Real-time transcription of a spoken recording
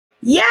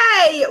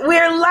Yay!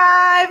 We're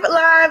live,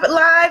 live,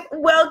 live.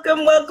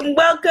 Welcome, welcome,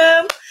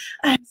 welcome.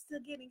 I'm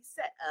still getting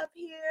set up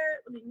here.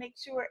 Let me make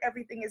sure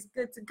everything is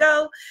good to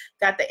go.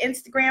 Got the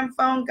Instagram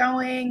phone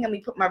going. Let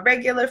me put my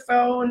regular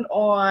phone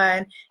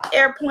on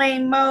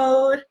airplane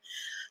mode.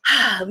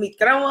 Let me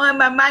throw on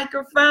my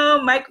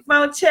microphone.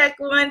 Microphone check.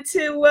 1,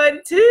 2, 1,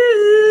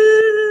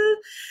 2.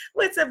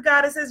 What's up,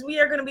 goddesses? We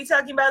are going to be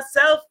talking about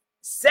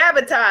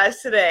self-sabotage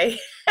today.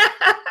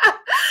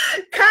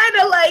 Kind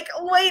of like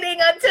waiting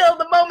until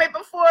the moment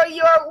before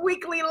your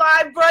weekly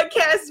live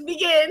broadcast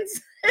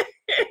begins to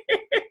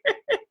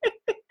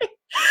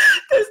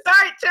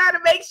start trying to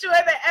make sure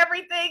that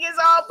everything is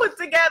all put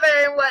together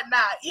and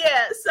whatnot.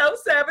 Yeah,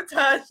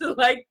 self-sabotage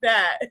like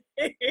that.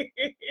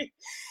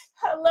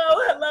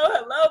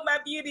 Hello, my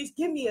beauties.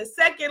 Give me a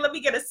second. Let me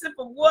get a sip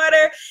of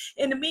water.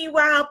 In the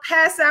meanwhile,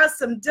 pass out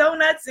some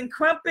donuts and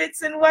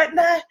crumpets and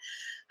whatnot.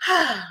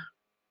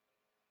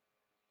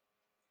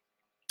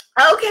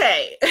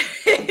 Okay.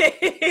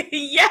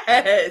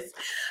 Yes.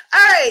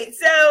 All right.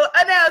 So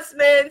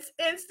announcements,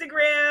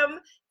 Instagram.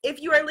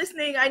 If you are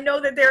listening, I know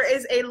that there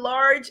is a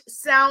large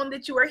sound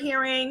that you are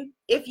hearing.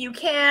 If you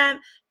can,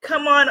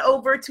 come on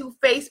over to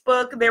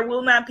Facebook. There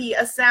will not be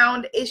a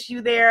sound issue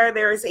there.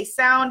 There is a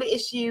sound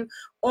issue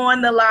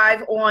on the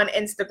live on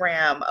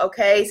Instagram.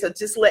 Okay. So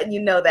just letting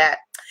you know that.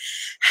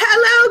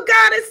 Hello,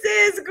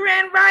 goddesses,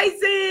 grand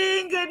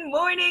rising, good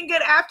morning,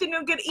 good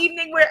afternoon, good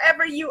evening,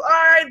 wherever you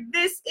are.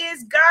 This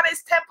is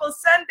Goddess Temple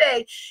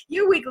Sunday,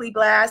 your weekly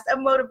blast of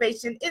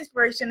motivation,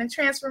 inspiration, and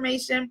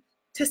transformation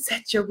to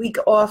set your week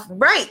off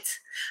right.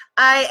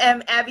 I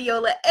am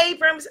Abiola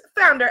Abrams,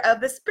 founder of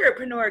the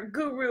Spiritpreneur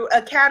Guru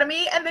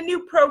Academy and the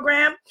new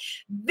program,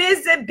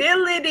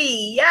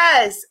 Visibility.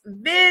 Yes,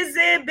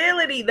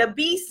 Visibility, the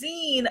Be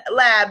Seen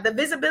Lab, the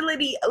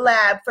Visibility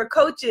Lab for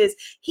coaches,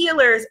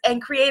 healers,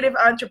 and creative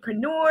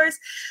entrepreneurs.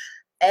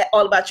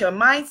 All about your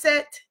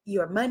mindset,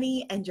 your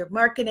money, and your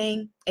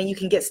marketing. And you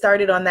can get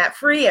started on that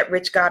free at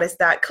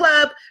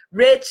richgoddess.club,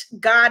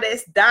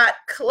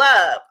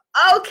 richgoddess.club.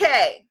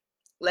 Okay,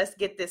 let's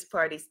get this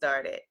party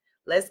started.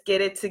 Let's get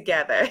it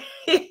together.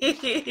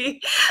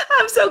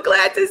 I'm so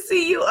glad to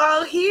see you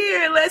all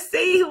here. Let's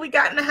see who we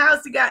got in the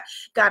house. We got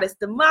Goddess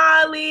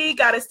Damali.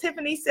 Goddess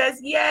Tiffany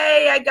says,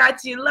 yay, I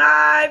got you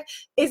live.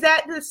 Is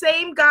that the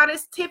same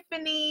Goddess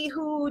Tiffany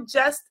who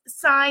just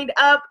signed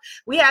up?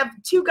 We have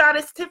two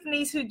Goddess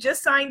Tiffanys who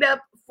just signed up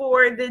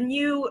for the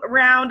new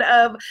round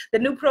of the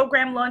new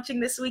program launching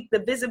this week, the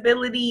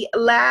Visibility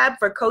Lab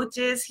for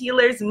coaches,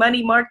 healers,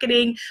 money,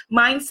 marketing,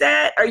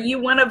 mindset. Are you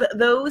one of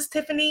those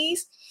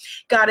Tiffany's?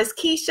 Goddess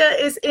Keisha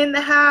is in the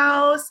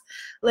house.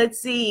 Let's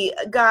see,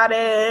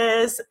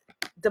 Goddess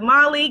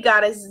Damali,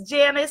 Goddess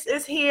Janice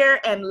is here,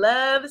 and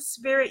Love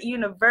Spirit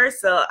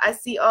Universal. I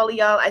see all of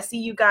y'all. I see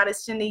you,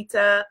 Goddess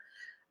Shanita.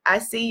 I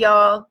see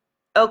y'all.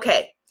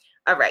 Okay.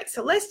 All right.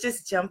 So let's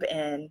just jump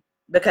in,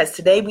 because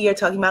today we are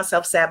talking about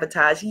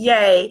self-sabotage.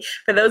 Yay.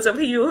 For those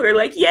of you who are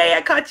like, yay,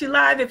 I caught you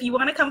live. If you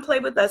want to come play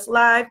with us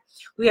live,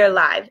 we are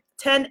live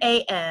 10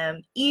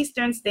 a.m.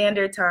 Eastern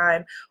Standard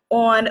Time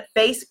on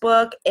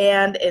Facebook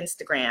and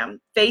Instagram.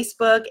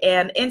 Facebook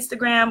and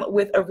Instagram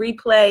with a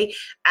replay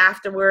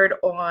afterward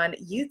on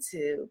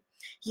YouTube.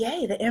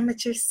 Yay, the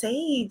amateur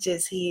sage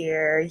is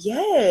here.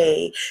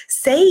 Yay.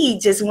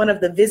 Sage is one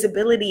of the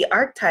visibility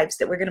archetypes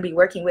that we're going to be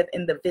working with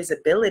in the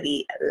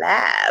Visibility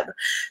Lab.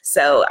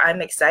 So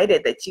I'm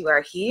excited that you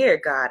are here,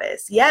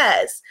 Goddess.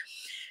 Yes.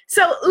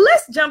 So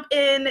let's jump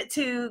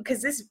into,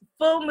 because this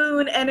full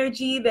moon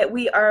energy that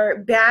we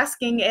are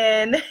basking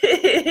in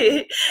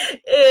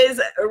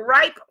is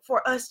ripe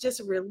for us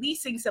just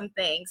releasing some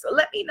things. So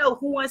let me know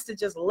who wants to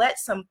just let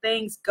some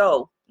things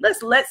go.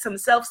 Let's let some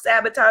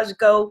self-sabotage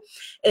go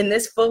in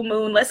this full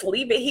moon. Let's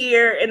leave it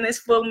here in this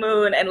full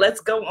moon, and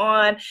let's go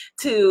on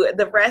to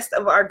the rest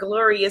of our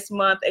glorious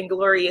month and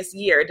glorious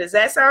year. Does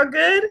that sound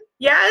good?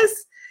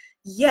 Yes?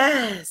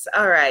 Yes.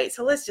 All right.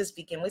 So let's just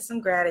begin with some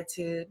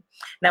gratitude.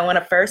 Now, I want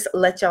to first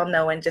let y'all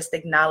know and just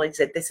acknowledge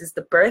that this is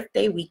the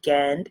birthday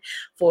weekend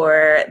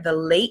for the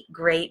late,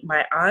 great,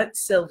 my Aunt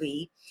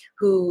Sylvie,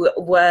 who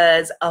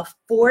was a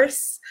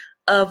force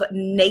of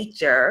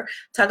nature.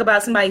 Talk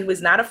about somebody who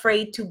was not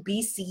afraid to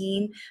be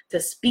seen, to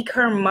speak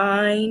her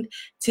mind,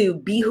 to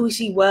be who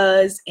she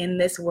was in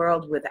this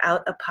world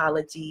without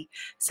apology.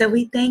 So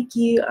we thank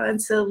you,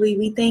 Aunt Sylvie.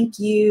 We thank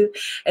you.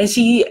 And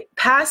she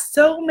passed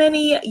so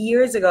many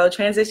years ago,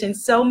 transitioned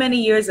so many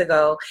years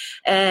ago.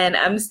 And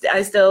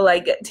I still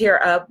like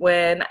tear up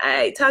when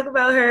I talk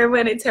about her,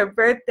 when it's her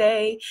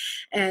birthday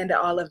and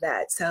all of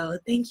that. So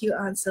thank you,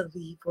 Aunt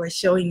Sylvie, for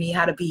showing me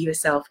how to be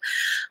yourself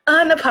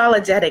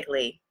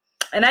unapologetically.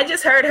 And I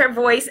just heard her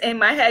voice in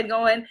my head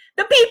going,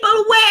 the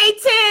people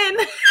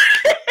waiting.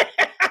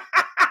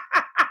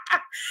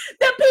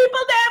 The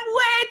people them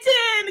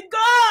waiting.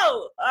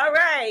 Go. All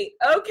right.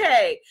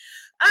 Okay.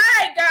 All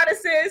right,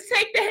 goddesses.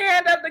 Take the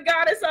hand of the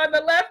goddess on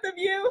the left of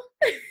you.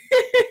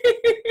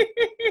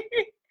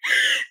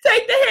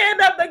 Take the hand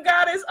of the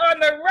goddess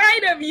on the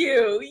right of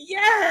you.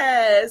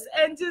 Yes.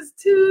 And just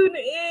tune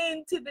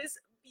in to this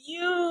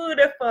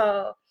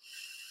beautiful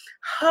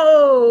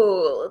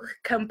whole,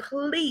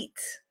 complete,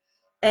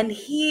 and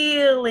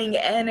healing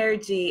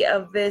energy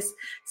of this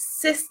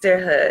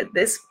sisterhood,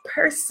 this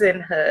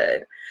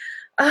personhood,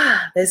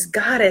 this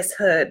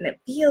goddesshood, and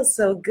it feels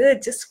so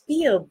good. Just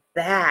feel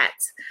that.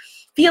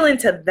 Feel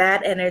into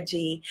that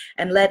energy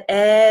and let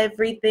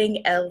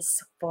everything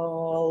else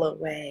fall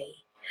away.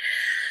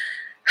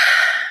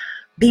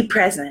 Be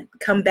present.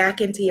 Come back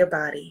into your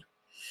body.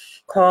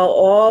 Call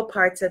all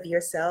parts of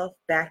yourself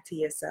back to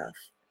yourself.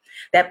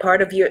 That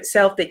part of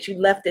yourself that you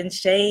left in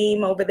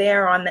shame over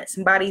there on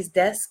somebody's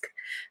desk,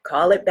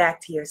 call it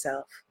back to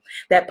yourself.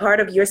 That part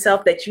of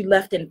yourself that you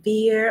left in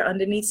fear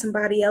underneath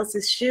somebody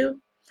else's shoe,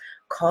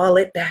 call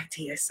it back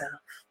to yourself.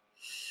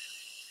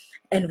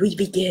 And we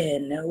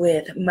begin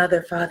with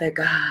Mother, Father,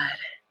 God.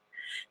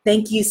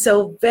 Thank you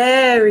so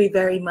very,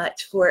 very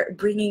much for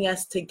bringing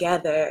us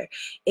together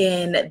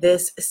in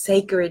this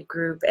sacred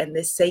group and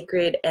this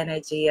sacred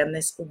energy on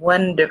this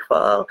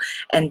wonderful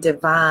and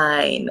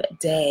divine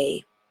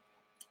day.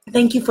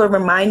 Thank you for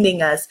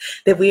reminding us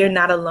that we are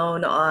not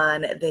alone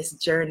on this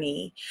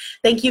journey.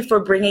 Thank you for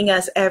bringing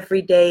us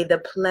every day the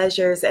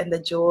pleasures and the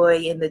joy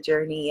in the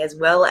journey, as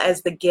well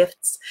as the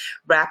gifts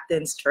wrapped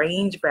in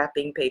strange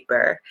wrapping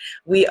paper.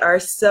 We are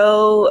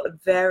so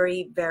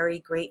very, very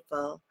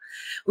grateful.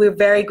 We're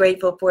very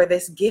grateful for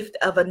this gift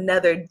of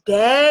another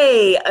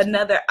day,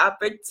 another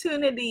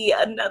opportunity,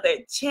 another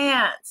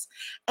chance.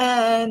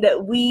 And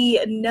we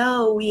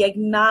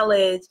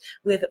acknowledge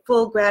with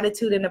full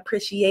gratitude and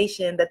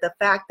appreciation that the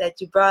fact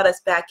that you brought us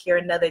back here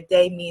another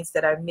day means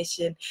that our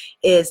mission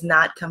is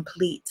not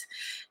complete.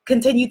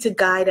 Continue to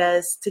guide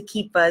us, to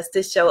keep us,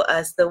 to show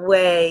us the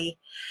way.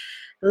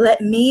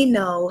 Let me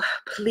know,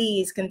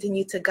 please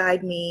continue to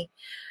guide me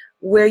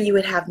where you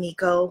would have me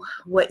go,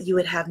 what you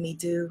would have me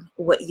do,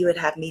 what you would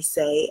have me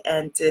say,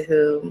 and to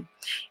whom.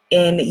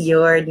 In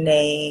your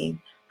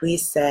name we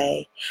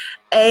say,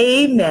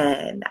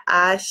 amen,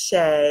 ashe,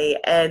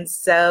 and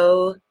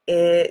so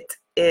it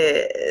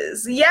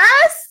is.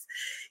 Yes,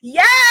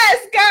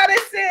 yes,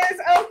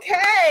 goddesses.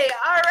 Okay,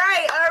 all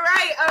right.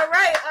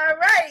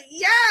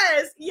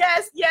 Yes.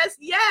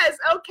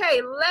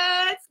 Okay,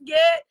 let's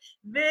get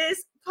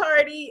this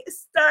party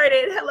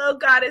started. Hello,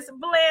 Goddess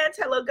Blanche.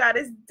 Hello,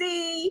 Goddess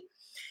D.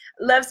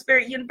 Love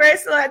Spirit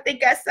Universal, I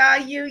think I saw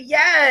you.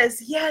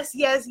 Yes.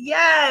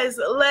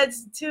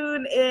 Let's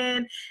tune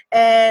in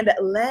and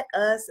let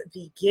us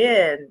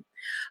begin.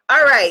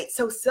 All right,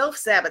 so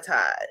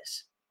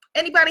self-sabotage.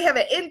 Anybody have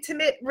an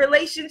intimate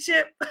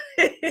relationship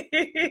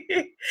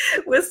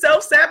with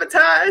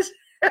self-sabotage?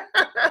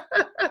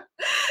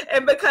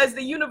 And because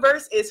the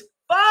universe is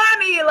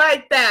funny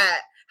like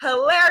that,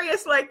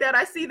 hilarious like that,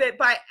 I see that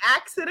by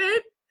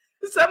accident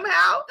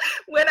somehow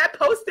when I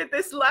posted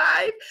this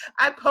live,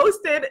 I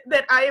posted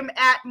that I am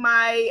at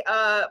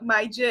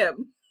my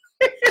gym,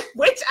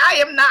 which I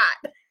am not.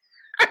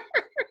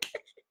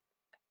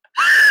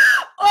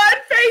 On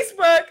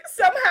Facebook,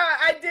 somehow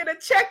I did a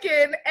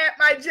check-in at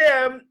my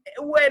gym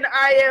when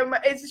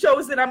it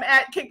shows that I'm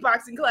at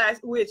kickboxing class,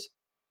 which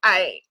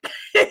I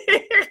ain't.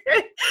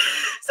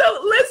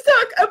 So let's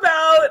talk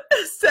about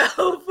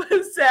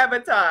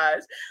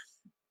self-sabotage.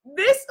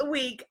 This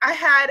week, I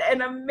had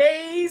an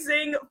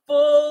amazing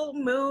full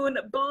moon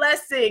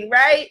blessing,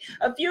 right?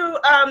 A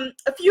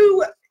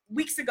few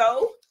weeks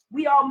ago,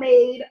 we all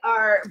made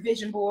our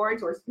vision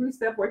boards or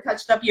spruced up or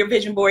touched up your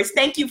vision boards.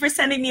 Thank you for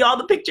sending me all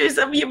the pictures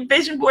of your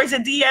vision boards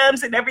and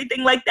DMs and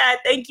everything like that.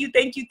 Thank you.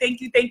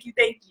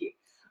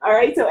 All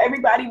right, so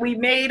everybody, we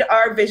made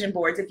our vision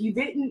boards. If you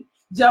didn't,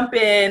 jump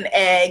in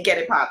and get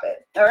it popping.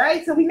 All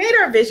right, so we made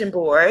our vision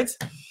boards.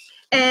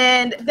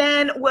 And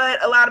then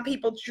what a lot of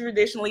people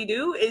traditionally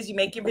do is you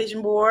make your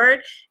vision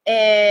board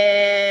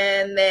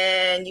and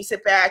then you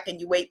sit back and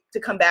you wait to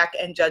come back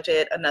and judge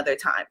it another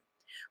time,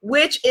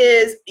 which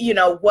is,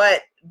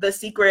 what The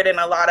Secret and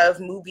a lot of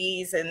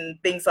movies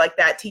and things like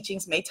that,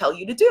 teachings may tell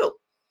you to do.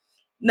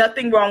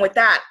 Nothing wrong with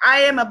that. I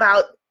am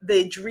about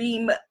the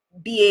dream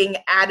being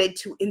added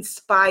to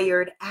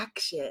inspired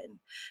action,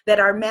 that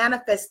our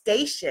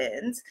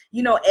manifestations,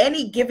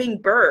 any giving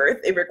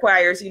birth, it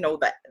requires,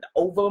 the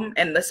ovum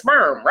and the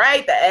sperm,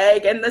 right? The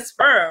egg and the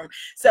sperm.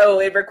 So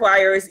it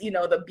requires,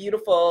 the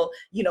beautiful,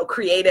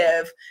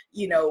 creative,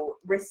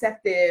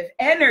 receptive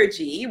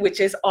energy, which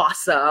is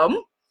awesome.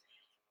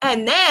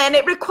 And then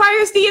it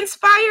requires the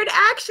inspired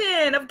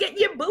action of getting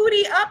your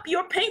booty up,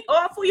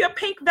 off of your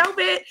pink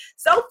velvet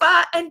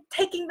sofa and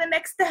taking the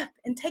next step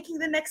and taking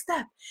the next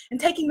step and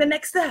taking the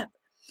next step.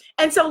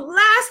 And so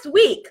last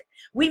week,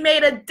 we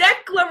made a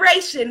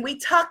declaration. We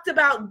talked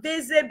about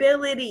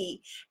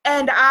visibility.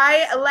 And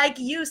I, like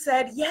you,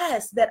 said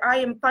yes, that I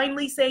am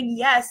finally saying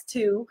yes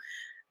to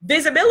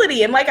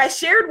visibility. And like I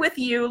shared with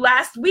you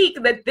last week,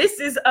 that this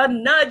is a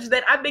nudge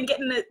that I've been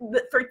getting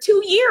for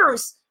 2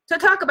 years. To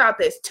talk about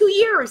this, 2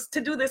 years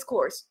to do this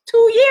course,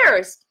 2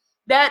 years.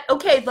 That,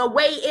 okay,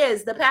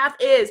 the path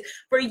is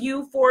for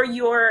you, for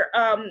your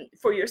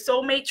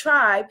soulmate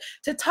tribe,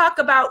 to talk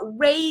about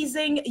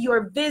raising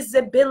your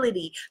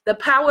visibility. The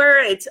power,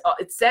 it's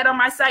said on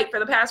my site for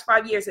the past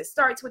 5 years, it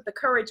starts with the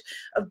courage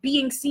of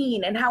being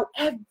seen and how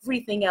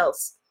everything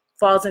else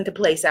falls into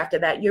place after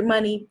that. Your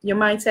money, your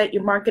mindset,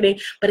 your marketing,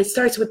 but it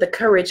starts with the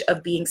courage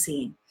of being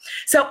seen.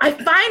 So I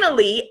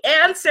finally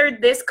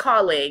answered this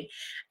calling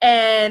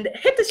and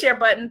hit the share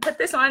button, put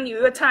this on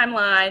your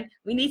timeline.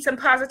 We need some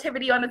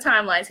positivity on the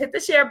timelines. Hit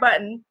the share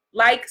button,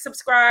 like,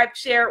 subscribe,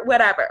 share,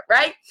 whatever,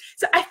 right?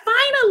 So I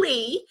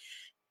finally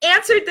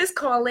answered this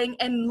calling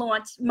and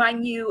launched my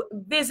new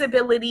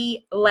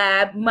Visibility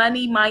Lab,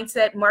 Money,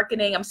 Mindset,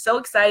 Marketing. I'm so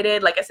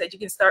excited. Like I said, you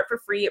can start for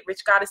free at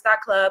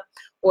richgoddess.club,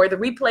 or the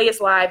replay is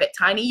live at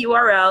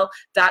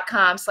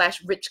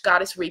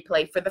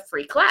tinyurl.com/richgoddessreplay for the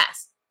free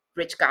class.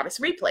 Rich Goddess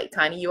Replay,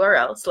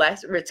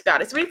 tinyurl/Rich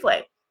Goddess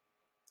Replay.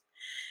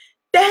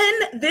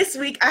 Then this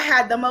week I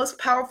had the most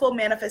powerful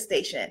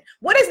manifestation.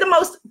 What is the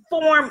most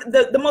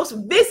the most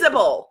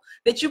visible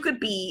that you could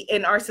be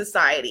in our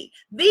society?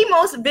 The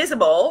most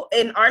visible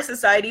in our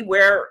society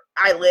where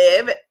I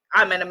live,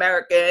 I'm an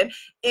American,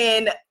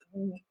 in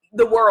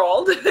the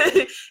world,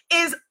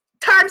 is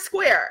Times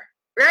Square,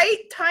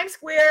 right? Times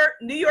Square,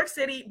 New York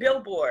City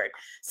billboard.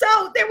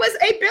 So there was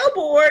a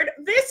billboard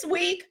this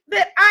week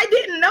that I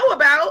didn't know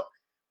about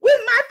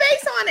with my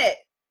face on it,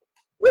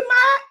 with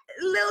my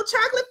little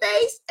chocolate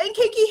face and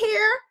kinky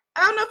hair.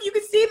 I don't know if you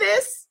can see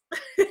this.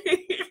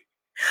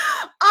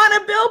 On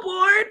a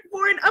billboard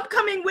for an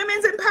upcoming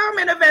women's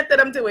empowerment event that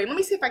I'm doing. Let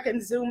me see if I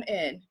can zoom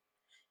in.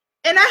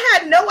 And I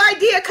had no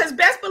idea, because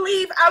best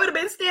believe I would have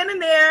been standing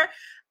there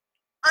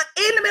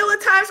in the middle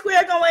of Times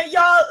Square going,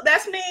 y'all,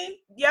 that's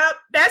me. Yep,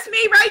 that's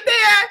me right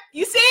there.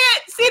 You see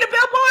it? See the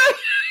billboard?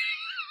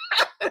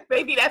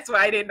 Maybe that's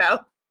why I didn't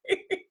know.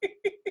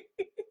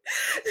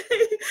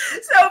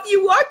 So if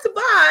you walked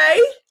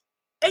by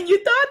and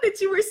you thought that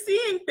you were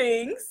seeing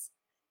things,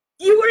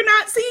 you were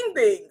not seeing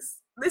things.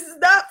 This is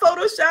not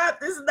Photoshop.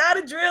 This is not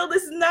a drill.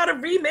 This is not a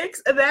remix.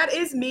 That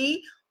is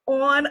me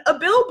on a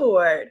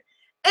billboard.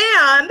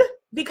 And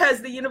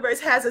because the universe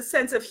has a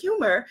sense of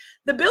humor,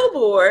 the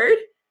billboard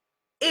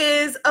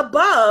is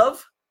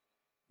above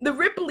the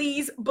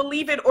Ripley's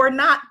Believe It or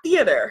Not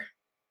theater.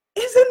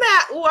 Isn't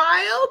that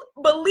wild?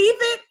 Believe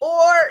it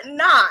or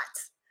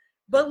not.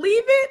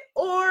 Believe it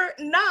or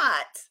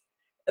not.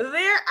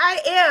 There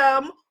I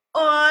am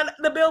on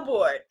the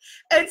billboard.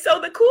 And so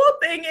the cool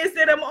thing is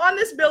that I'm on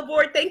this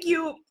billboard. Thank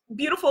you,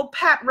 beautiful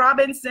Pat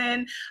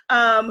Robinson,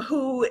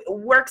 who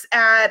works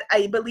at,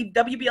 I believe,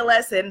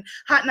 WBLS and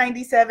Hot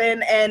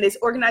 97 and is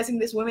organizing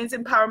this women's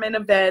empowerment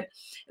event.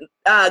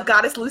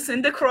 Goddess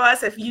Lucinda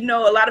Cross, if you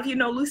know, a lot of you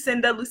know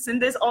Lucinda.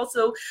 Lucinda is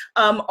also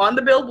on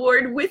the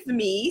billboard with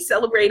me,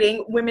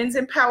 celebrating women's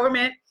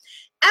empowerment.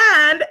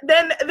 And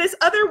then this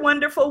other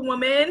wonderful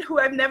woman who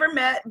I've never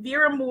met,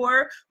 Vera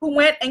Moore, who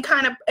went and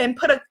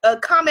put a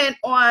comment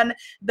on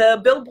the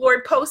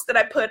billboard post that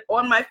I put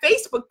on my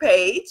Facebook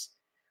page,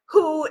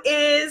 who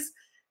is,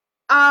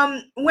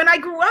 when I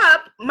grew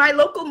up, my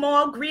local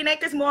mall, Green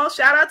Acres Mall,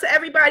 shout out to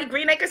everybody,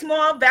 Green Acres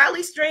Mall,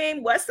 Valley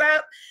Stream, what's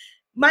up?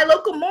 My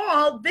local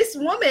mall, this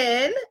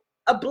woman,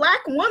 a Black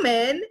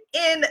woman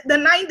in the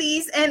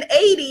 90s and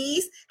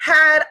 80s,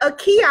 had a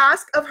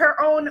kiosk of her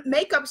own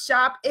makeup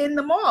shop in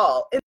the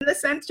mall, in the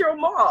Central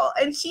Mall,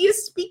 and she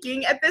is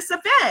speaking at this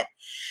event.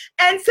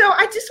 And so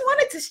I just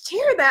wanted to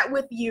share that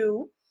with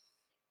you.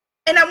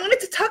 And I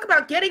wanted to talk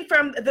about getting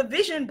from the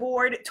vision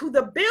board to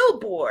the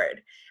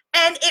billboard.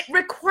 And it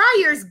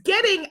requires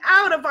getting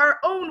out of our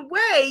own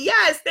way.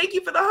 Yes, thank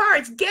you for the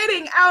hearts.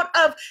 Getting out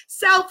of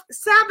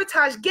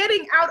self-sabotage,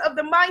 getting out of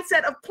the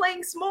mindset of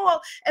playing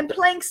small and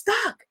playing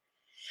stuck.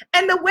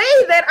 And the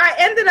way that I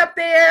ended up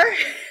there,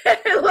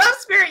 Love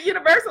Spirit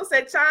Universal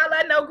said, child,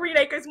 I know Green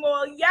Acres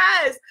Mall.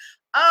 Yes.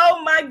 Oh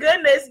my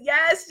goodness.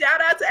 Yes.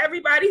 Shout out to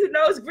everybody who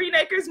knows Green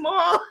Acres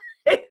Mall.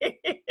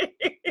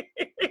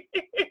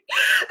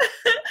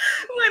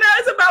 When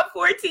I was about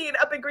 14,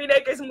 up in Green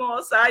Acres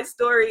Mall, side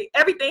story,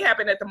 everything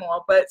happened at the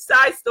mall, but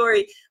side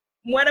story,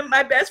 one of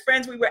my best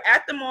friends, we were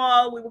at the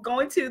mall, we were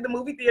going to the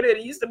movie theater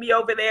that used to be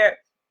over there,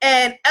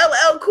 and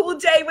LL Cool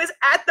J was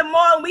at the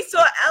mall, and we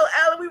saw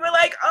LL, and we were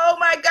like, oh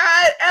my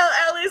God,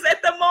 LL is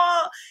at the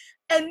mall.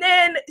 And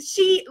then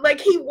he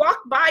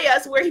walked by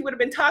us where he would have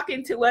been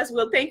talking to us.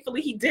 Well,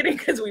 thankfully he didn't,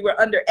 because we were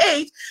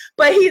underage,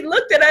 but he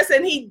looked at us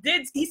and he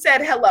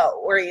said hello,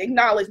 or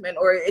acknowledgement,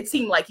 or it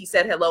seemed like he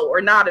said hello or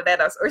nodded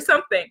at us or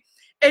something.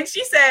 And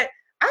she said,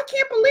 I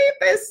can't believe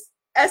this,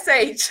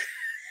 SH.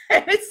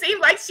 And it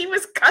seemed like she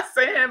was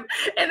cussing him.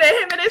 And then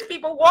him and his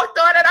people walked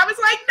on, and I was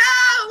like,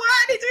 no,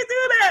 why did you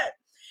do that?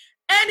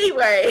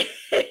 Anyway,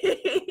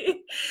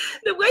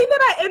 the way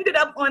that I ended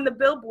up on the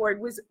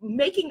billboard was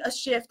making a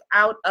shift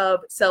out of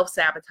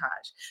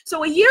self-sabotage.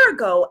 So a year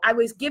ago, I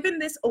was given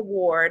this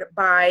award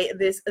by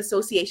this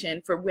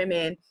association for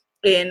women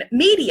in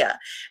media.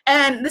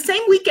 And the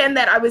same weekend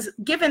that I was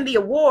given the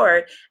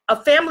award, a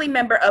family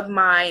member of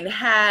mine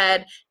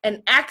had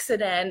an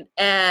accident,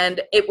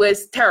 and it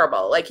was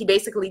terrible. Like, he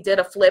basically did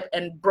a flip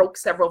and broke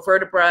several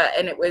vertebrae,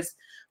 and it was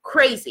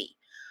crazy.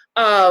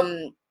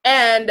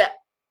 And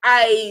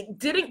I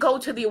didn't go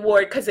to the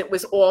award because it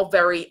was all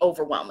very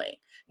overwhelming.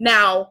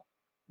 Now,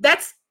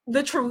 that's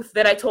the truth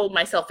that I told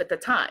myself at the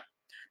time.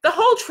 the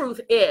whole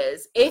truth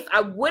is, if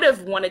I would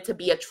have wanted to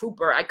be a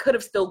trooper, I could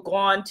have still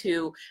gone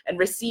to and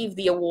received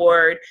the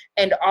award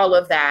and all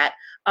of that,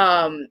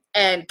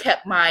 and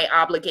kept my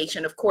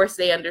obligation. Of course,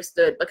 they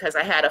understood because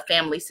I had a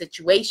family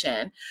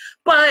situation.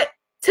 But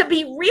to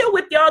be real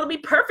with y'all, to be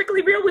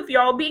perfectly real with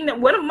y'all, being that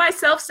one of my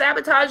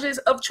self-sabotages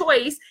of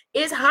choice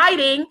is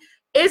hiding,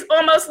 is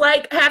almost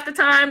like half the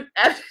time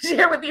I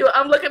share with you,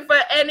 I'm looking for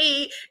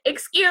any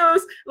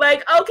excuse,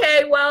 like,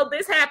 okay, well,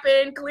 this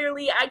happened,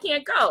 clearly I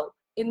can't go.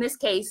 In this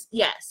case,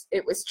 yes,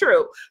 it was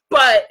true.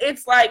 But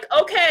it's like,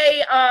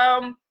 okay,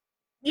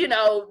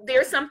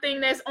 there's something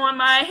that's on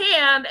my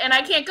hand and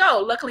I can't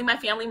go. Luckily, my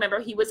family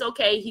member, he was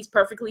okay. He's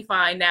perfectly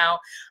fine now.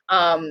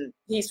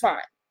 He's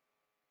fine.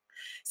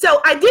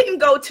 So I didn't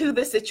go to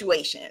the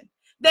situation.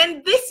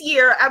 Then this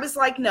year, I was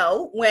like,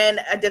 no, when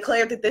I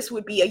declared that this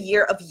would be a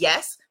year of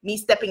yes, me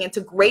stepping into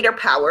greater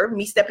power,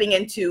 me stepping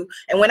into,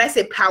 and when I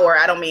say power,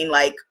 I don't mean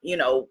like,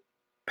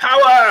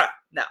 power.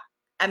 No,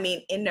 I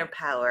mean inner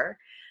power,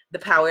 the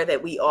power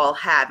that we all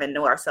have and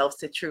know ourselves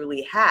to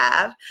truly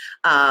have,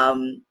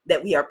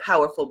 that we are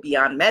powerful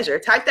beyond measure.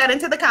 Type that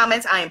into the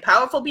comments. I am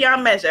powerful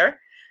beyond measure.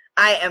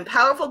 I am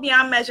powerful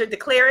beyond measure.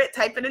 Declare it.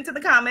 Type it into the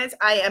comments.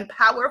 I am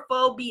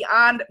powerful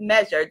beyond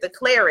measure.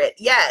 Declare it.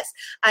 Yes,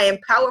 I am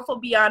powerful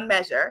beyond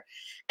measure.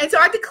 And so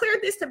I declared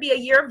this to be a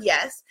year of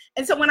yes.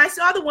 And so when I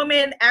saw the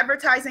woman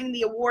advertising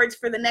the awards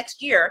for the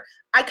next year,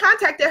 I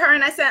contacted her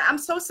and I said, I'm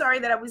so sorry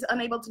that I was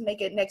unable to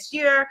make it last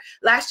year.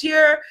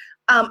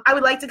 I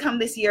would like to come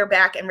this year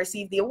back and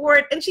receive the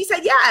award. And she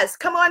said, yes,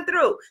 come on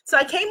through. So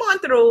I came on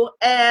through,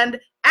 and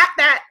at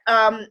that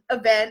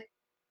event,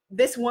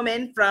 this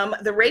woman from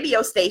the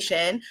radio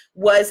station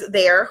was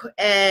there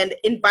and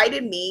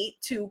invited me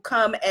to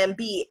come and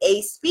be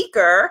a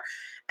speaker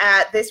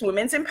at this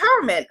women's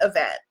empowerment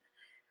event.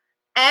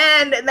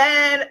 And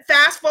then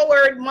fast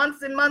forward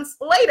months and months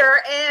later,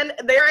 and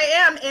there I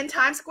am in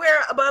Times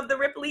Square above the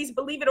Ripley's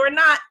Believe It or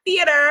Not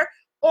theater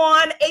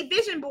on a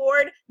vision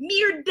board,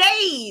 mere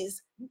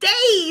days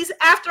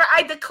after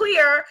I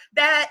declare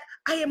that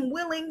I am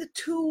willing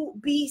to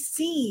be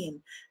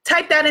seen.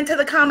 Type that into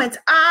the comments.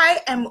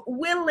 I am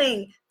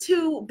willing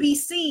to be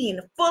seen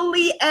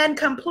fully and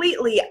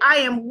completely. I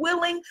am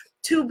willing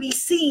to be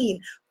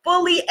seen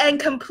fully and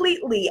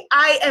completely.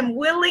 I am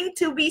willing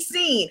to be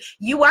seen.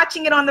 You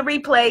watching it on the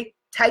replay,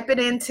 type it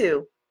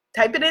into.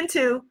 I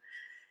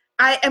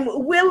am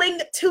willing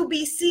to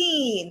be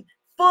seen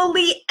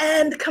fully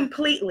and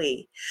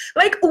completely.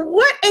 Like,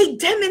 what a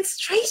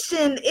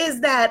demonstration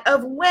is that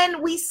of when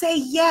we say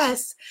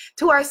yes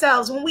to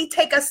ourselves, when we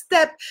take a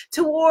step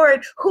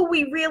toward who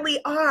we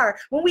really are,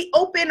 when we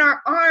open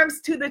our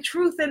arms to the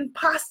truth and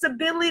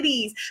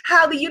possibilities,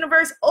 how the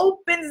universe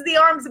opens the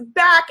arms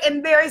back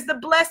and there is the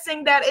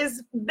blessing that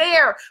is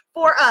there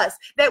for us,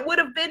 that would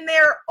have been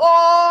there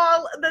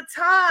all the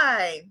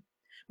time.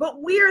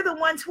 But we're the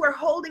ones who are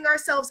holding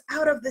ourselves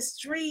out of the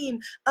stream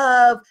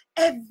of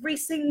every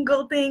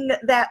single thing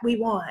that we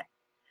want.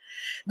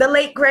 The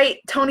late, great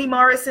Toni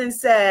Morrison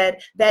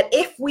said that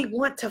if we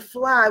want to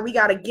fly, we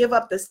got to give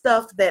up the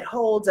stuff that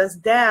holds us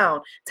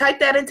down.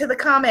 Type that into the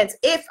comments.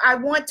 If I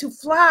want to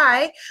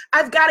fly,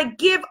 I've got to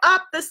give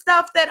up the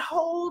stuff that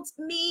holds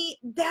me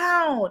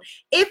down.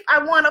 If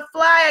I want to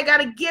fly, I got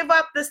to give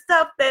up the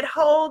stuff that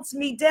holds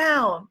me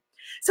down.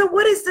 So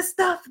what is the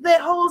stuff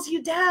that holds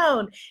you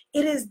down?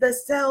 It is the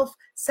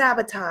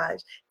self-sabotage.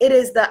 It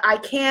is the I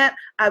can't,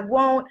 I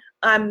won't,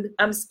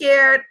 I'm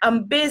scared,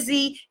 I'm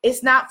busy,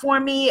 it's not for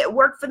me, it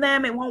worked for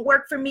them, it won't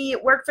work for me,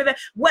 it worked for them.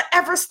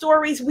 Whatever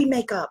stories we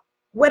make up.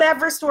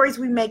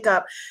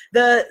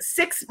 The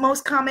 6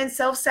 most common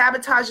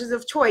self-sabotages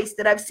of choice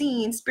that I've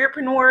seen,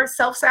 spiritpreneur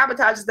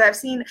self-sabotages that I've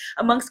seen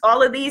amongst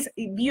all of these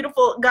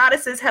beautiful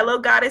goddesses. Hello,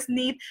 Goddess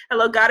Neith.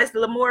 Hello, Goddess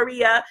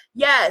Lemuria.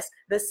 Yes,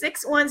 the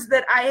 6 ones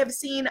that I have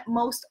seen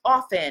most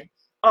often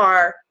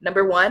are,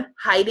 number 1,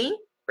 hiding.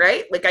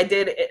 Right? Like I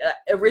did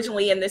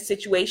originally in this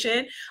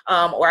situation,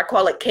 or I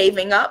call it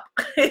caving up.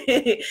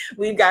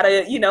 We've got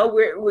to,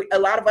 we're a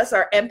lot of us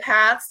are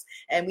empaths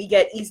and we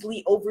get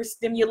easily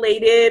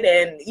overstimulated,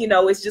 and,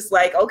 it's just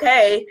like,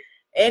 okay,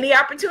 any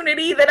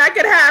opportunity that I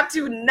could have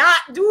to not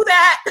do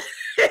that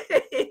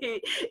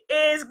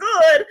is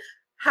good.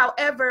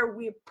 However,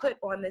 we're put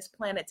on this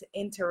planet to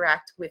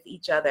interact with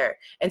each other.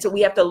 And so we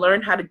have to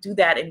learn how to do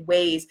that in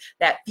ways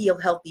that feel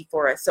healthy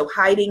for us. So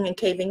hiding and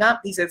caving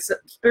up, these are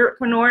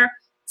spiritpreneur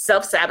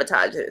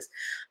self-sabotages.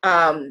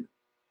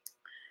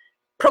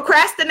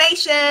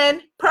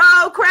 Procrastination.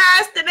 I'm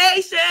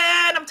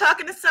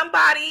talking to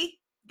somebody.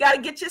 Got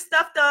to get your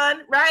stuff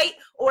done, right?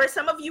 Or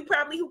some of you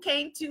probably who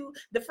came to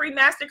the free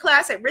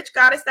masterclass at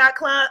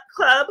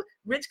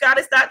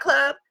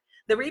richgoddess.club,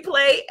 the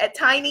replay at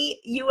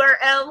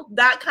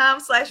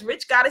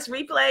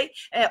tinyurl.com/richgoddessreplay,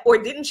 or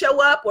didn't show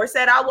up, or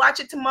said, I'll watch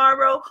it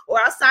tomorrow, or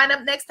I'll sign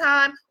up next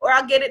time, or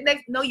I'll get it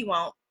next. No, you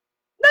won't.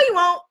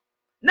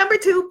 Number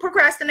 2,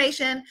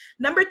 procrastination.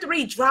 Number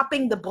 3,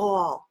 dropping the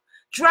ball.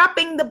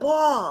 dropping the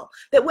ball,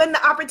 that when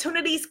the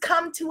opportunities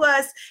come to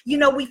us,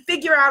 we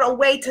figure out a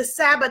way to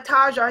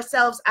sabotage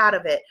ourselves out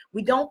of it.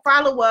 We don't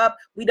follow up.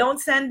 We don't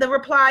send the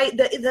reply,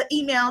 the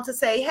email to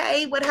say,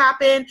 hey, what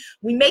happened?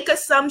 We make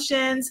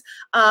assumptions,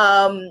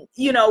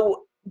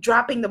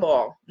 dropping the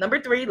ball. Number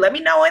 3, let me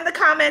know in the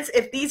comments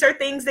if these are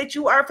things that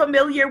you are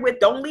familiar with.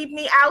 Don't leave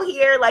me out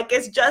here like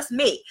it's just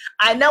me.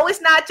 I know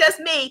it's not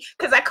just me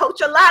because I coach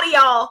a lot of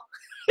y'all.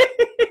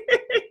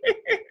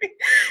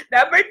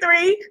 Number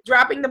 3,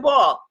 dropping the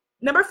ball.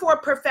 Number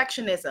 4,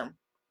 perfectionism.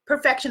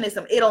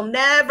 It'll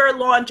never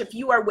launch if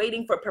you are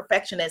waiting for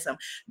perfectionism.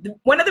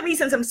 One of the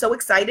reasons I'm so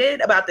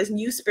excited about this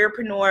new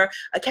Spiritpreneur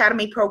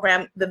Academy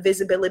program, the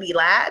Visibility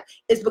Lab,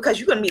 is because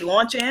you're going to be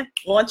launching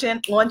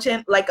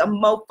like a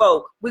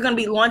mofo. We're going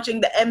to be launching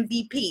the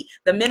MVP,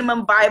 the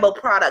minimum viable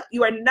product.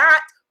 You are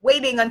not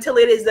waiting until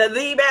it is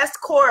the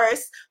best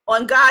course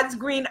on God's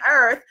green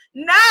earth.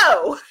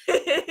 No,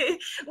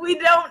 we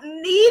don't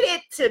need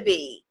it to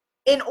be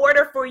in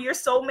order for your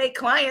soulmate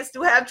clients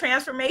to have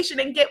transformation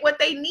and get what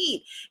they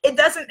need. It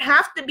doesn't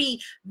have to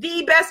be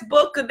the best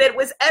book that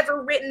was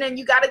ever written and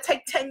you got to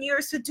take 10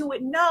 years to do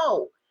it.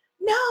 No,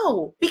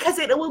 because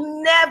it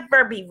will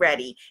never be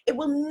ready. It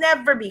will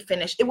never be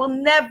finished. It will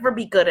never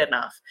be good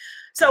enough.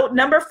 So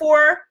number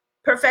 4,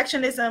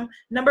 perfectionism.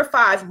 Number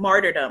 5,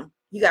 martyrdom.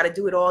 You got to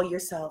do it all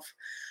yourself.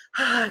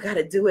 I got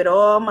to do it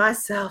all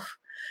myself.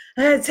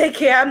 I take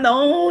care. I'm the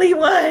only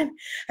one.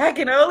 I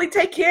can only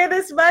take care of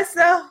this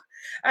myself.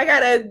 I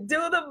got to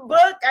do the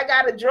book. I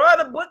got to draw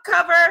the book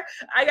cover.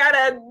 I got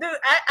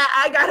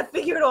to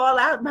figure it all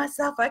out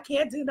myself. I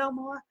can't do no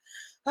more.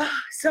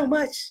 So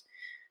much.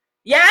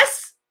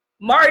 Yes,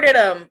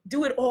 martyrdom.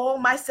 Do it all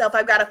myself.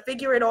 I've got to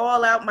figure it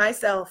all out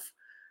myself.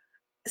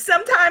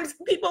 Sometimes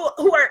people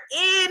who are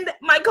in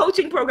my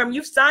coaching program,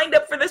 you've signed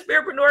up for the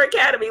Spiritpreneur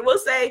Academy, will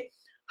say,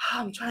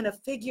 I'm trying to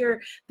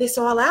figure this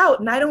all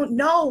out and I don't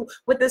know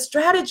what the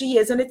strategy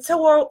is and it's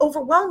so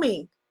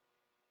overwhelming.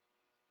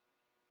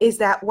 Is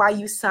that why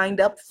you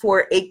signed up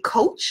for a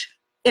coach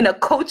in a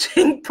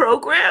coaching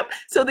program,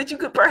 so that you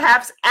could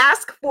perhaps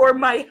ask for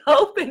my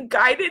help and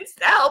guidance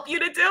to help you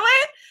to do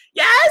it?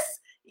 Yes.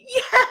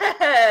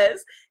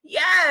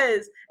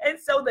 And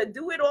so the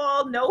do it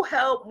all, no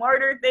help,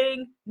 martyr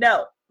thing,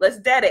 no, let's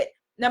dead it.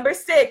 Number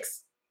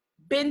 6,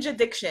 binge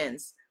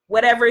addictions,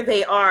 whatever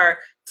they are,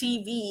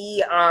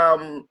 TV,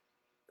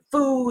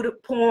 food,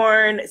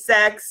 porn,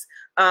 sex,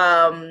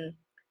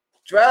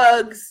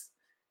 drugs,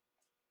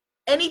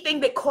 anything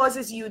that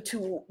causes you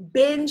to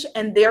binge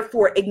and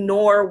therefore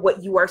ignore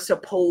what you are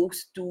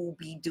supposed to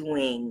be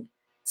doing.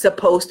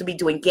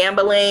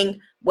 Gambling,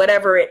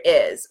 whatever it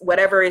is,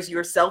 whatever is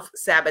your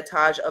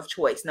self-sabotage of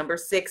choice. Number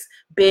 6,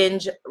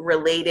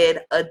 binge-related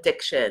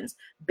addictions.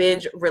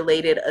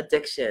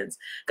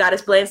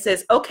 Goddess Bland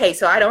says, okay,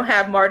 so I don't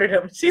have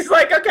martyrdom. She's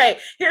like, okay,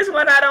 here's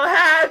one I don't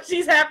have.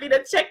 She's happy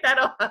to check that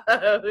off.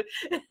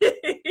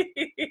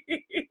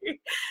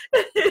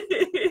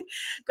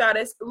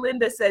 Goddess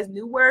Linda says,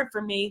 new word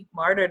for me,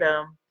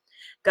 martyrdom.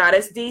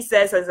 Goddess D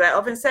says, as I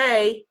often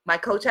say, my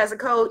coach has a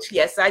coach.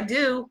 Yes, I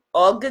do.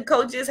 All good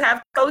coaches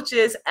have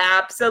coaches.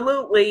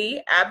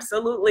 Absolutely.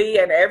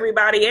 And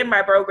everybody in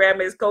my program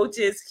is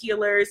coaches,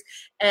 healers,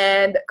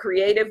 and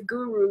creative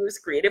gurus,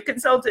 creative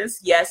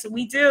consultants. Yes,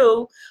 we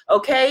do.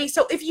 Okay.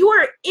 So if you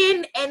are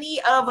in any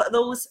of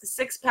those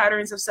 6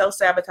 patterns of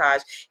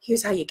self-sabotage,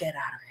 here's how you get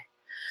out of it.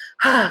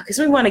 Because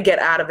we want to get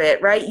out of it,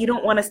 right? You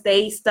don't want to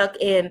stay stuck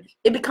in,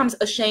 it becomes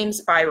a shame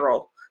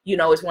spiral.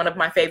 As one of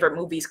my favorite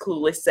movies,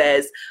 Clueless,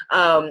 says,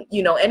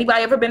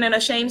 anybody ever been in a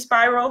shame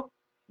spiral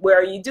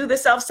where you do the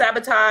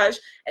self-sabotage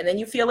and then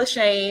you feel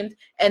ashamed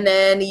and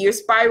then you're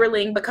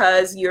spiraling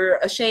because you're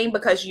ashamed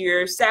because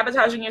you're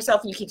sabotaging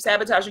yourself, and you keep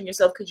sabotaging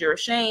yourself because you're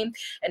ashamed,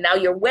 and now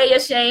you're way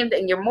ashamed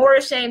and you're more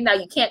ashamed. Now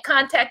you can't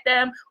contact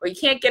them, or you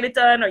can't get it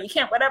done, or you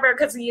can't whatever,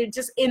 because you're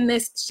just in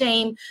this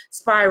shame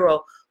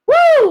spiral.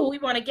 Woo! We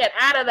want to get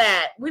out of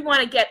that. We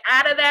want to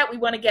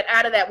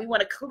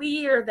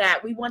clear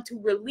that. We want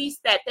to release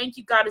that. Thank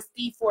you, Goddess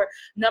Steve, for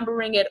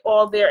numbering it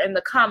all there in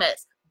the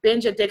comments.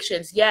 Binge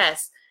addictions.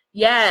 Yes.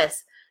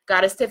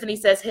 Goddess Tiffany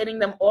says, hitting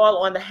them all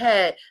on the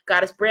head.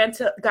 Goddess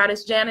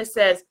Janice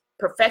says,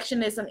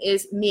 perfectionism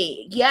is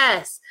me.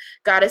 Yes.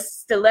 Goddess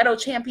Stiletto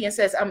Champion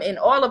says, I'm in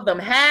all of them.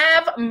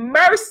 Have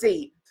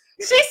mercy.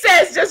 She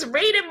says, just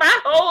reading my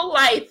whole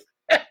life.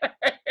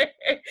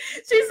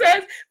 She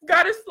says,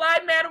 Goddess Fly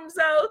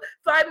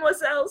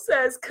Marcel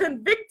says,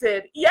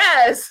 convicted.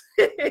 Yes.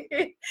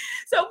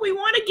 So if we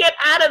want to get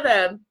out of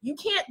them, you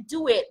can't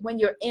do it when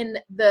you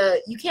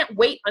can't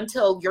wait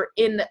until you're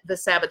in the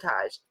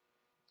sabotage.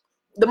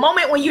 The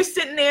moment when you're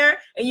sitting there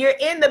and you're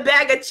in the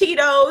bag of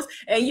Cheetos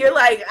and you're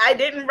like, I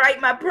didn't write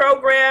my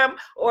program,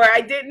 or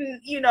I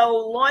didn't,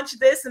 launch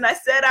this and I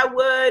said I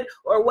would,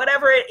 or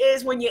whatever it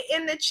is, when you're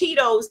in the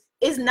Cheetos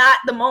is not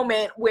the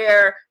moment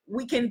where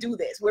we can do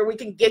this, where we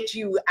can get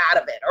you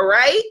out of it. All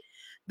right.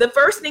 The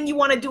first thing you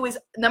want to do is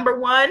number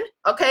 1.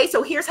 Okay.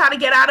 So here's how to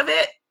get out of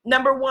it.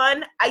 Number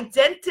 1,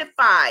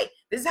 identify.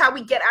 This is how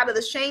we get out of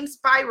the shame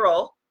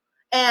spiral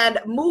and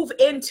move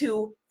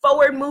into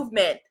forward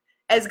movement.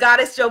 As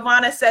Goddess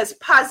Giovanna says,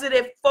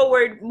 positive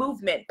forward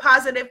movement,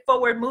 positive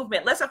forward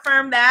movement. Let's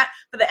affirm that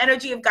for the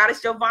energy of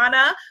Goddess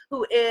Giovanna,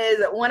 who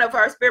is one of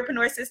our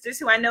spiritpreneur sisters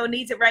who I know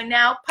needs it right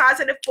now.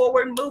 Positive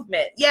forward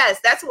movement. Yes,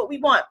 that's what we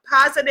want.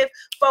 Positive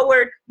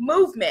forward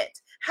movement.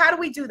 How do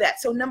we do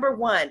that? So number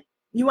one,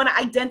 you want to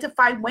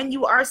identify when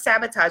you are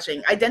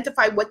sabotaging,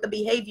 identify what the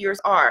behaviors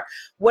are.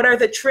 What are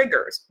the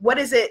triggers? What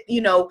is it,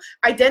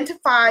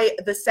 identify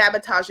the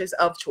sabotages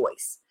of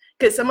choice.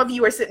 Because some of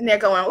you are sitting there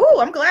going,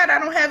 oh, I'm glad I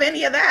don't have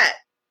any of that,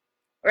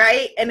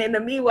 right? And in the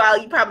meanwhile,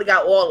 you probably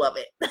got all of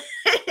it.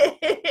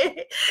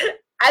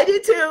 I do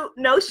too.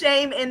 No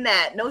shame in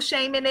that. No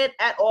shame in it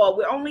at all.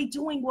 We're only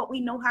doing what we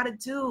know how to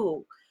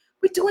do.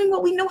 We're doing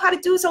what we know how to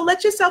do. So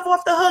let yourself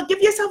off the hook.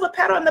 Give yourself a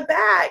pat on the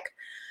back.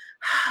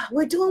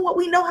 We're doing what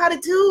we know how to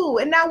do,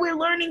 and now we're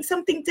learning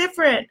something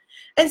different.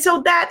 And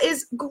so that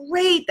is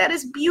great. That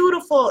is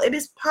beautiful. It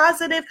is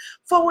positive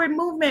forward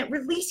movement.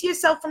 Release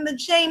yourself from the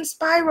shame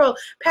spiral.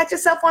 Pat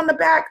yourself on the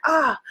back.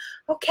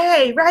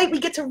 Okay, right? We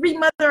get to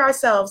remother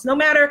ourselves. No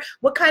matter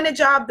what kind of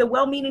job the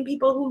well-meaning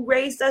people who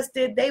raised us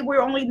did, they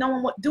were only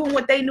doing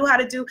what they knew how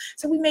to do.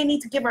 So we may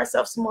need to give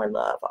ourselves some more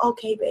love.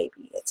 Okay,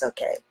 baby, it's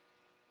okay.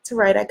 It's all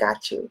right. I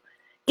got you.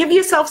 Give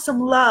yourself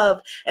some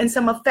love and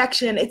some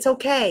affection. It's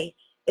okay.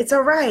 It's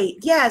all right.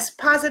 Yes,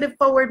 positive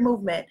forward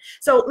movement.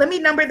 So let me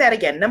number that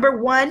again.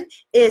 Number one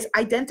is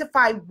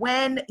identify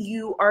when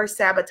you are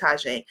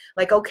sabotaging.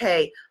 Like,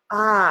 okay,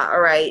 all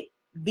right,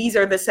 these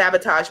are the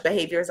sabotage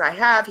behaviors I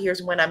have.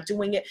 Here's when I'm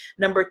doing it.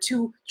 Number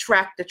two,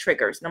 track the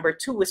triggers. Number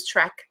two is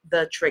track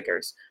the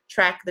triggers.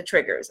 Track the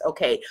triggers.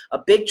 Okay, a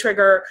big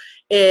trigger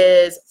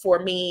is for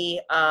me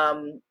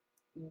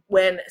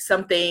when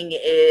something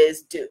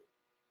is due.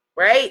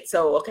 Right?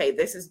 So, okay,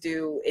 this is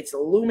due. It's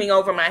looming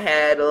over my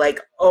head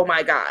like, oh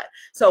my God.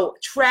 So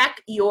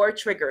track your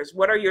triggers.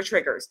 What are your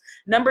triggers?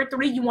 Number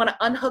three, you want to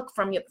unhook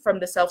from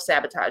the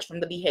self-sabotage, from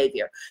the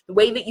behavior. The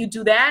way that you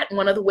do that,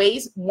 one of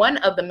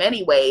the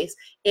many ways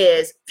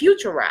is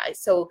futurize.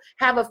 So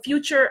have a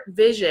future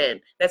vision.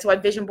 That's why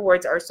vision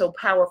boards are so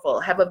powerful.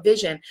 Have a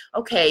vision.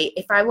 Okay,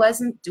 if I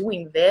wasn't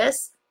doing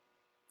this,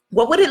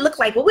 what would it look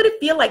like? What would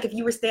it feel like if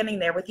you were standing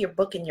there with your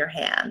book in your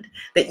hand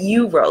that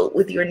you wrote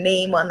with your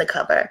name on the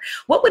cover?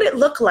 What would it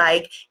look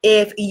like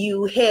if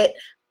you hit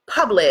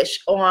publish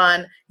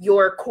on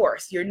your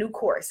course, your new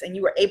course, and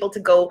you were able to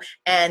go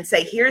and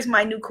say, here's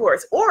my new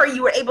course? Or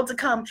you were able to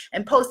come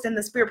and post in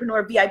the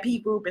Spiritpreneur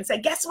VIP group and say,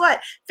 guess what?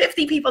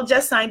 50 people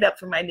just signed up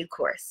for my new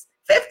course.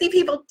 50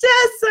 people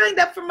just signed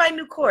up for my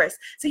new course.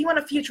 So you want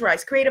to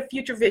futurize, create a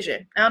future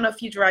vision. I don't know if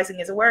futurizing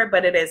is a word,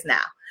 but it is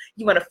now.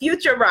 You want to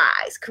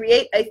futurize,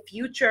 create a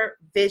future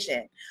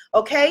vision.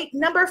 Okay,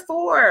 number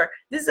four,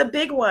 this is a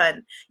big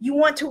one. You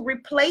want to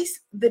replace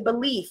the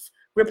belief,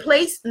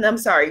 replace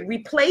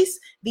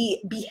the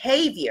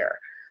behavior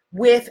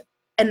with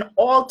an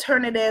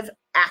alternative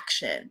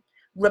action.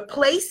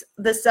 Replace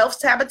the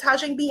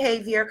self-sabotaging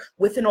behavior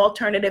with an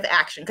alternative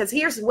action. Because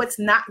here's what's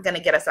not going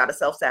to get us out of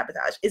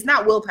self-sabotage. It's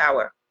not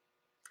willpower.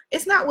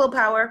 It's not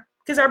willpower.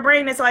 Because our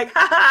brain is like,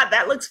 haha,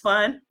 that looks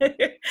fun.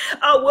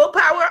 Oh,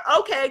 willpower?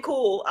 Okay,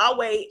 cool. I'll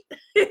wait.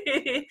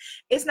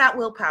 It's not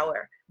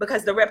willpower.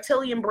 Because the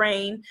reptilian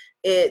brain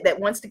that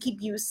wants to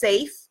keep you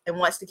safe and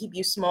wants to keep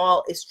you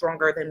small is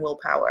stronger than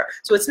willpower.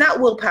 So it's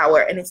not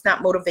willpower and it's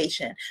not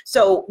motivation.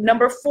 So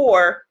number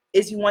four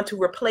is you want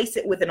to replace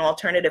it with an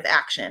alternative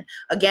action.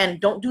 Again,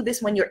 don't do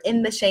this when you're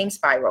in the shame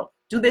spiral.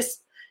 Do this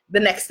the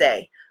next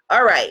day.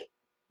 All right.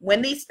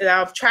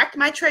 Now I've tracked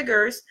my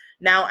triggers.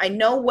 Now I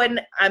know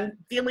when I'm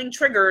feeling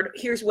triggered,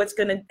 here's what's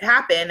going to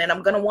happen. And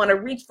I'm going to want to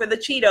reach for the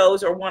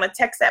Cheetos or want to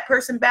text that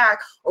person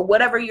back or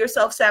whatever your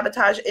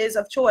self-sabotage is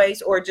of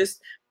choice, or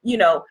just,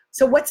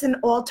 so what's an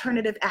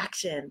alternative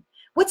action?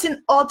 What's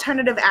an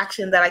alternative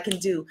action that I can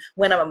do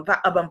when I'm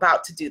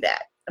about to do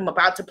that? I'm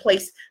about to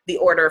place the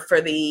order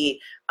for the,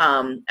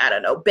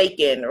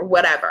 bacon or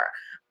whatever.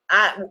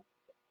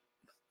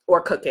 Or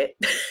cook it.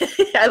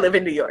 I live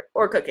in New York.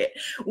 Or cook it.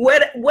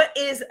 What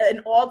is an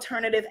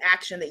alternative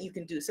action that you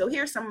can do? So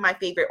here's some of my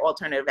favorite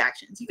alternative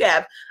actions. You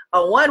have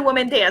a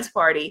one-woman dance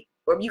party,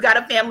 or if you got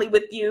a family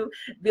with you,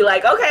 be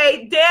like,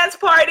 okay, dance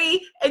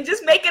party, and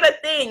just make it a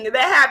thing that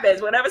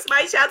happens. Whenever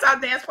somebody shouts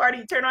out dance party,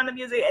 you turn on the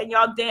music and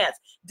y'all dance.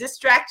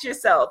 Distract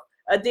yourself.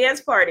 A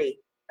dance party.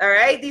 All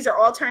right? These are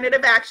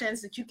alternative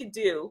actions that you could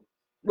do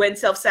when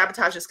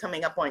self-sabotage is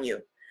coming up on you.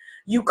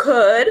 You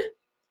could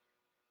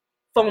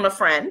phone a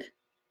friend,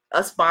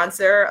 a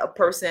sponsor, a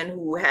person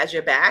who has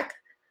your back.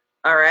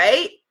 All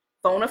right?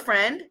 Phone a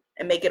friend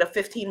and make it a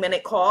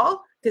 15-minute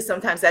call, because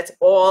sometimes that's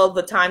all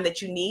the time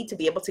that you need to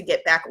be able to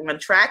get back on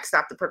track,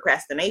 stop the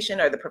procrastination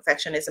or the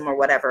perfectionism or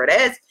whatever it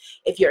is.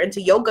 If you're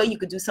into yoga, you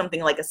could do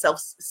something like a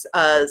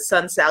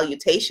sun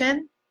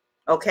salutation.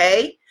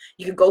 Okay?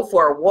 You could go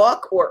for a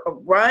walk or a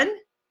run.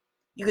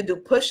 You could do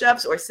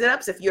push-ups or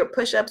sit-ups if you're a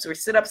push-ups or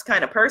sit-ups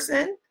kind of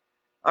person.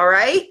 All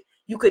right?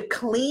 You could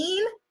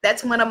clean.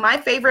 That's one of my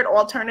favorite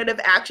alternative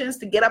actions,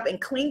 to get up and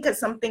clean, because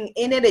something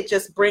in it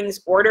just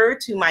brings order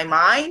to my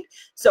mind.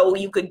 So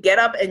you could get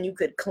up and you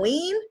could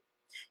clean.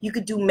 You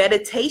could do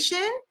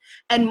meditation.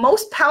 And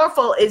most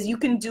powerful is you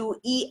can do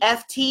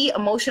EFT,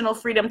 Emotional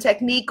Freedom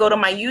Technique. Go to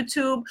my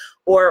YouTube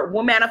or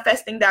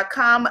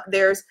womanifesting.com.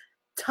 There's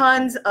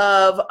tons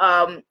of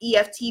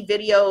EFT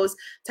videos.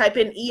 Type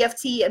in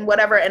EFT and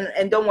whatever,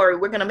 and don't worry,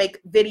 we're gonna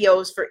make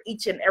videos for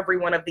each and every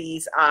one of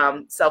these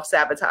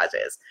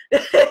self-sabotages.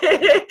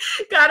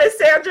 Goddess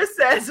Sandra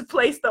says,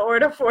 place the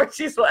order for it.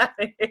 She's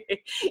laughing.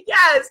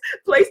 Yes,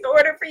 place the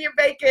order for your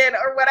bacon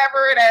or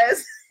whatever it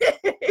is.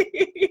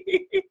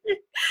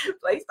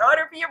 Place the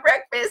order for your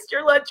breakfast,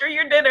 your lunch, or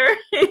your dinner.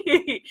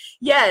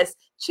 Yes,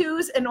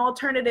 choose an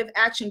alternative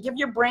action. Give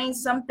your brain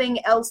something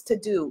else to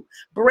do.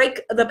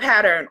 Break the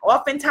pattern.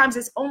 Oftentimes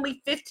it's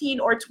only 15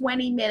 or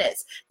 20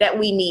 minutes that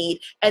we need.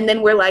 And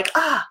then we're like,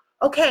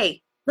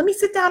 okay, let me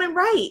sit down and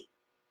write.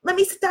 Let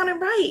me sit down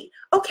and write.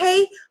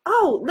 Okay.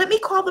 Oh, let me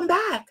call them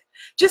back.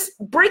 Just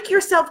break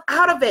yourself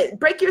out of it.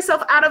 Break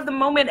yourself out of the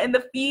moment and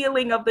the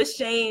feeling of the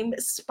shame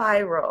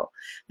spiral,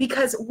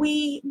 because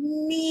we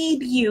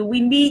need you. We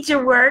need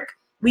your work.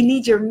 We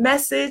need your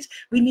message.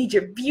 We need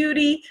your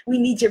beauty. We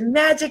need your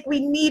magic.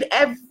 We need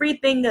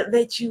everything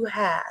that you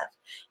have.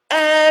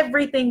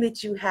 Everything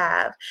that you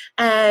have.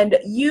 And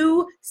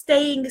you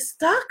staying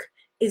stuck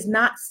is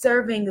not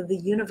serving the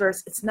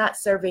universe. It's not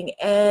serving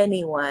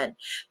anyone.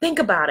 Think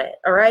about it,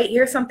 all right?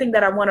 Here's something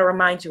that I want to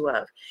remind you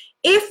of.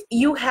 If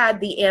you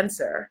had the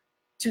answer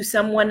to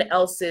someone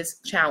else's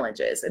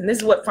challenges, and this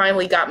is what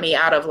finally got me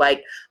out of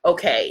like,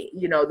 okay,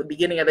 you know, the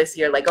beginning of this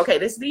year, like, okay,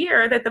 this is the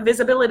year that the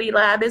Visibility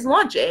Lab is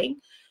launching.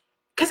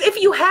 Because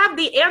if you have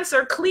the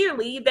answer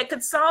clearly that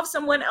could solve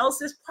someone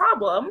else's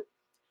problem,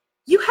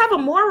 you have a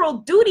moral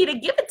duty to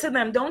give it to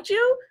them, don't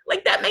you?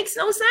 Like, that makes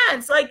no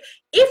sense. Like,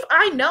 if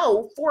I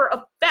know for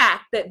a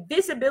fact that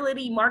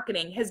visibility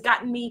marketing has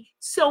gotten me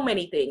so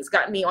many things,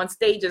 got me on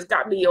stages,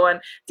 got me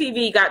on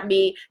TV, got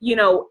me, you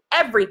know,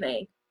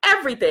 everything,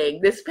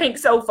 this pink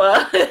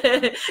sofa,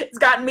 it's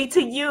gotten me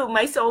to you,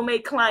 my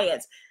soulmate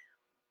clients.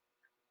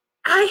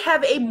 I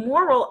have a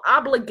moral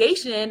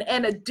obligation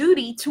and a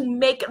duty to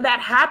make that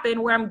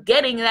happen where I'm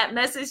getting that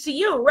message to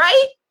you,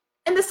 right?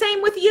 And the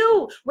same with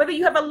you, whether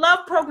you have a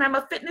love program,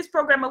 a fitness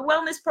program, a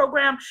wellness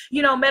program,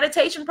 you know,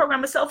 meditation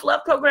program, a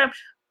self-love program,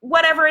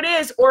 whatever it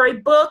is, or a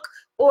book,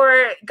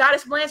 or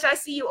Goddess Blanche, I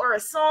See You, or a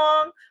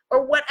song,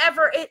 or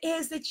whatever it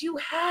is that you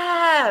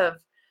have,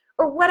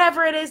 or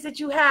whatever it is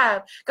that you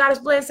have. Goddess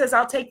Blanche says,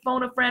 I'll take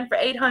phone a friend for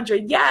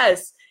 800.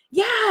 Yes,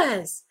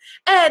 yes.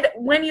 And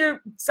when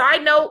you're,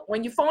 side note,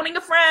 when you're phoning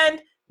a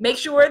friend, make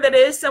sure that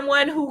it is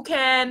someone who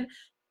can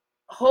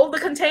hold the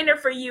container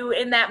for you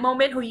in that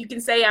moment, who you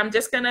can say, I'm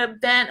just gonna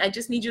vent, I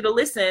just need you to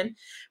listen.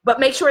 But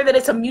make sure that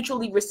it's a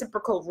mutually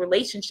reciprocal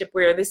relationship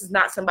where this is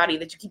not somebody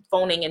that you keep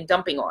phoning and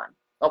dumping on,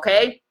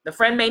 okay? The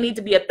friend may need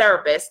to be a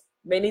therapist,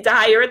 may need to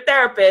hire a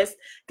therapist,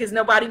 because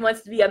nobody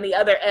wants to be on the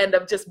other end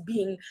of just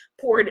being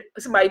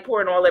somebody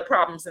pouring all their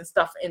problems and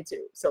stuff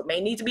into. So it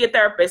may need to be a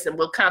therapist, and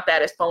we'll count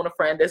that as phone a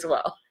friend as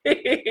well.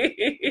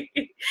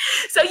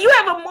 So you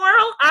have a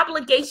moral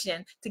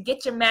obligation to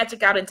get your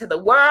magic out into the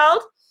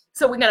world.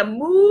 So we're going to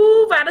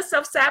move out of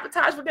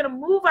self-sabotage. We're going to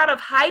move out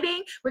of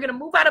hiding. We're going to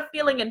move out of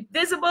feeling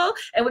invisible.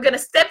 And we're going to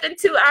step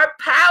into our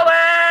power.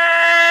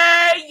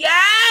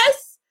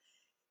 Yes.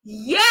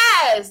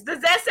 Yes.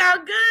 Does that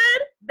sound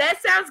good?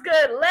 That sounds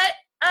good. Let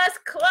us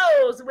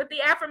close with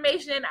the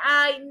affirmation,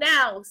 I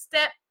now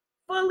step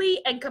fully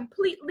and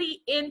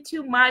completely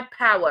into my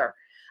power.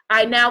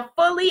 I now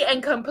fully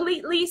and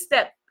completely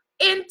step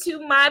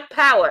into my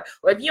power.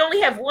 Or if you only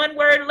have one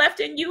word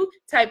left in you,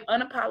 type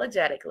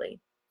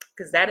unapologetically.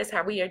 Because that is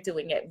how we are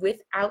doing it,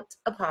 without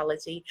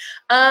apology.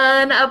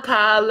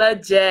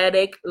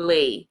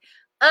 Unapologetically.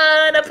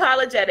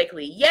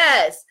 Unapologetically.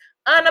 Yes.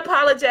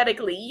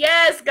 Unapologetically.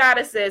 Yes,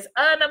 goddesses.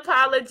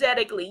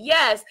 Unapologetically.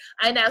 Yes.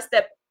 I now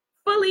step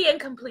fully and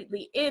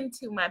completely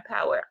into my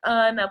power.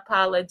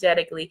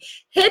 Unapologetically.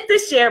 Hit the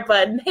share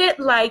button. Hit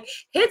like.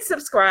 Hit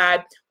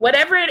subscribe.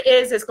 Whatever it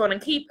is, it's going to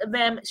keep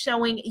them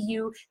showing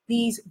you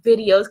these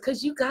videos,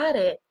 because you got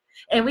it.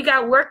 And we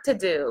got work to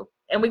do.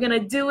 And we're going to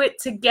do it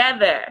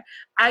together.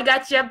 I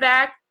got your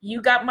back, you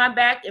got my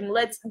back, and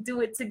let's do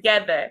it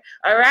together.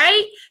 All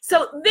right?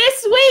 So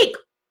this week,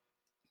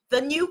 the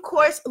new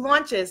course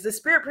launches, the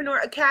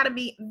Spiritpreneur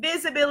Academy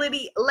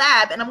Visibility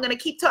Lab. And I'm going to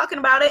keep talking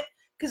about it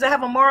because I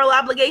have a moral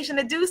obligation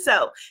to do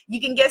so. You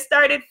can get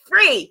started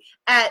free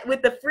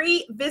with the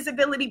free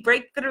Visibility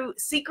Breakthrough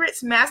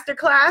Secrets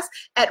Masterclass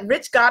at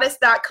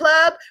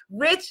richgoddess.club,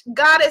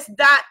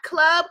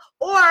 richgoddess.club,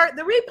 or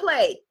the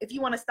replay if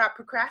you want to stop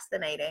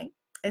procrastinating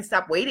and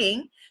stop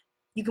waiting.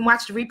 You can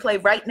watch the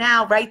replay right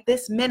now, right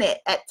this minute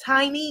at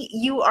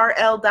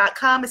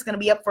tinyurl.com. It's going to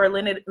be up for a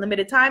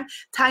limited time.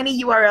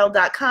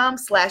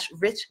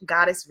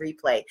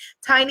 tinyurl.com/richgoddessreplay.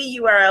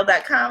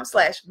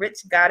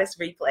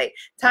 tinyurl.com/richgoddessreplay.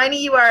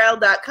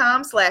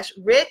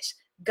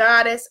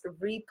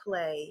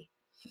 tinyurl.com/richgoddessreplay.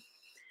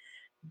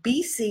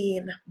 be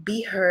seen,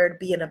 be heard,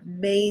 be an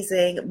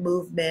amazing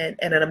movement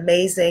and an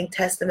amazing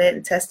testament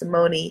and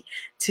testimony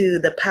to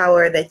the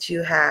power that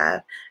you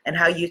have and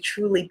how you're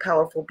truly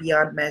powerful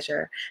beyond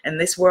measure. And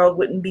this world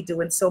wouldn't be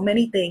doing so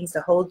many things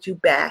to hold you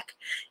back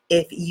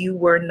if you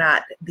were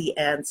not the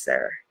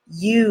answer.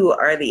 You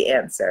are the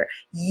answer.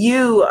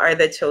 You are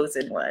the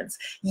chosen ones.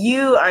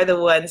 You are the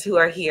ones who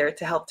are here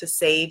to help to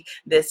save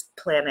this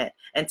planet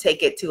and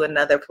take it to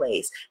another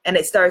place. And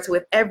it starts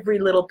with every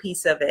little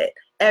piece of it.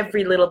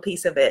 Every little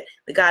piece of it.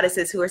 The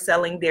goddesses who are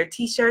selling their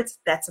t-shirts,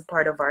 that's a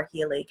part of our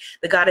healing.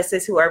 The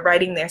goddesses who are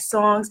writing their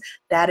songs,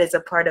 that is a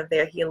part of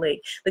their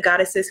healing. The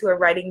goddesses who are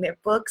writing their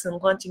books and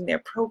launching their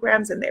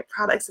programs and their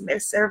products and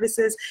their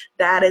services,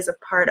 that is a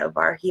part of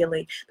our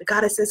healing. The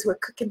goddesses who are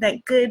cooking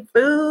that good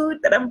food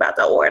that I'm about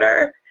to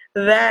order,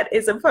 that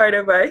is a part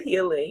of our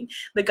healing.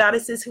 The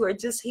goddesses who are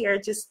just here,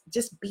 just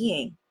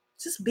being,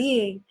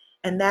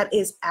 and that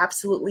is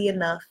absolutely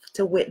enough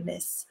to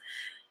witness.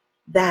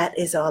 That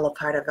is all a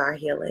part of our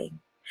healing.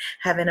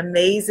 Have an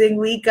amazing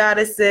week,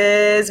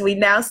 goddesses. We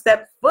now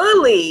step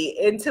fully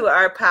into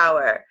our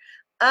power,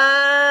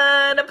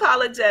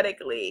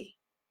 unapologetically.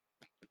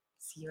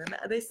 See you on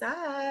the other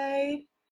side.